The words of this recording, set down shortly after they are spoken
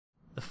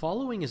The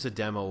following is a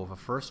demo of a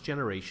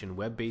first-generation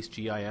web-based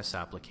GIS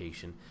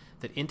application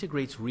that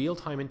integrates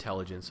real-time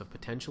intelligence of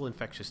potential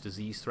infectious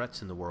disease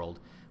threats in the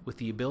world with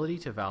the ability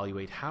to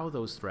evaluate how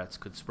those threats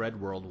could spread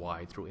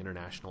worldwide through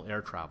international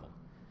air travel.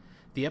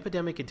 The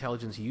epidemic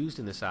intelligence used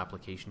in this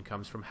application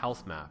comes from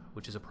HealthMap,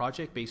 which is a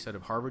project based out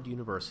of Harvard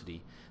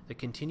University that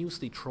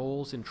continuously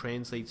trolls and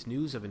translates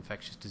news of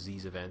infectious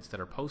disease events that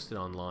are posted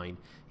online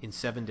in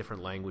 7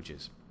 different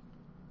languages.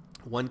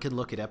 One can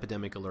look at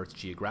epidemic alerts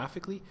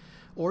geographically,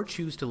 or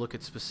choose to look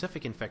at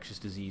specific infectious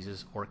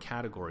diseases or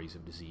categories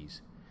of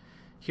disease.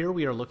 Here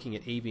we are looking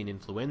at avian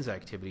influenza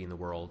activity in the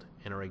world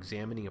and are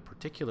examining a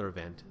particular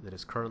event that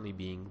is currently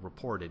being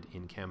reported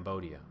in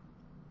Cambodia.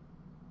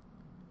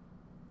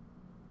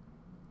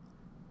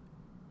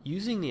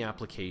 Using the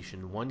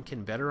application, one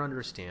can better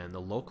understand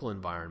the local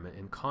environment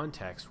and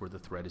context where the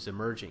threat is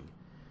emerging.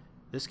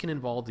 This can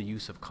involve the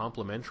use of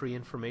complementary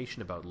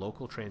information about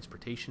local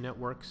transportation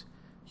networks,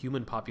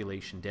 human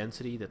population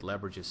density that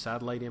leverages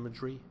satellite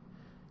imagery,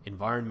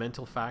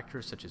 environmental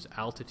factors such as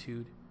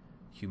altitude,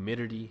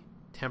 humidity,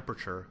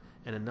 temperature,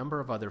 and a number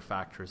of other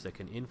factors that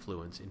can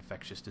influence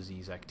infectious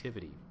disease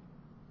activity.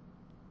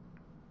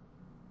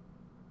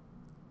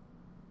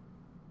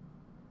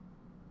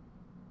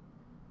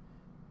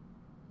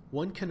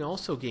 One can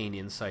also gain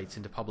insights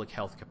into public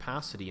health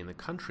capacity in the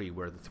country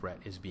where the threat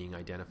is being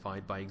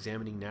identified by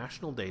examining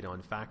national data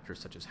on factors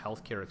such as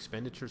healthcare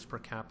expenditures per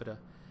capita,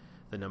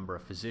 the number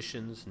of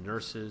physicians,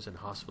 nurses, and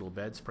hospital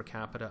beds per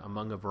capita,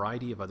 among a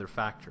variety of other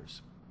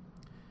factors.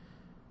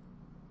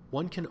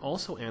 One can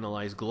also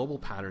analyze global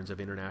patterns of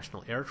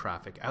international air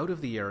traffic out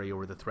of the area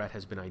where the threat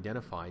has been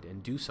identified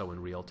and do so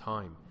in real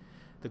time.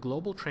 The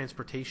global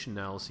transportation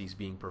analyses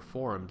being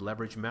performed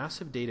leverage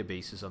massive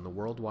databases on the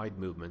worldwide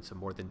movements of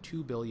more than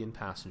 2 billion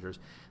passengers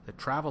that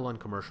travel on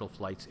commercial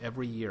flights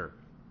every year.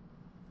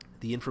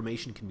 The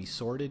information can be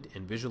sorted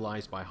and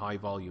visualized by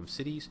high-volume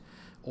cities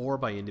or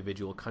by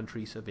individual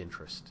countries of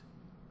interest.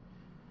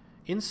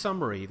 In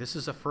summary, this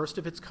is a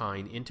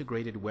first-of-its-kind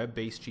integrated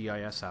web-based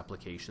GIS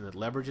application that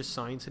leverages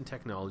science and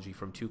technology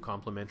from 2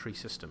 complementary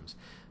systems,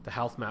 the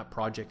HealthMap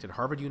project at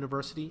Harvard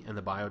University and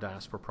the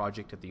Bio.Diaspora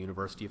project at the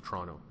University of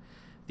Toronto.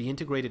 The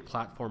integrated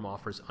platform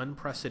offers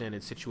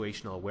unprecedented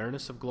situational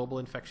awareness of global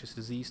infectious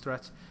disease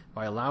threats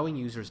by allowing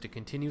users to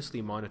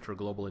continuously monitor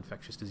global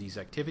infectious disease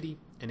activity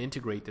and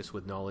integrate this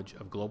with knowledge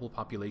of global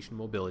population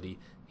mobility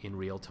in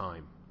real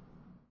time.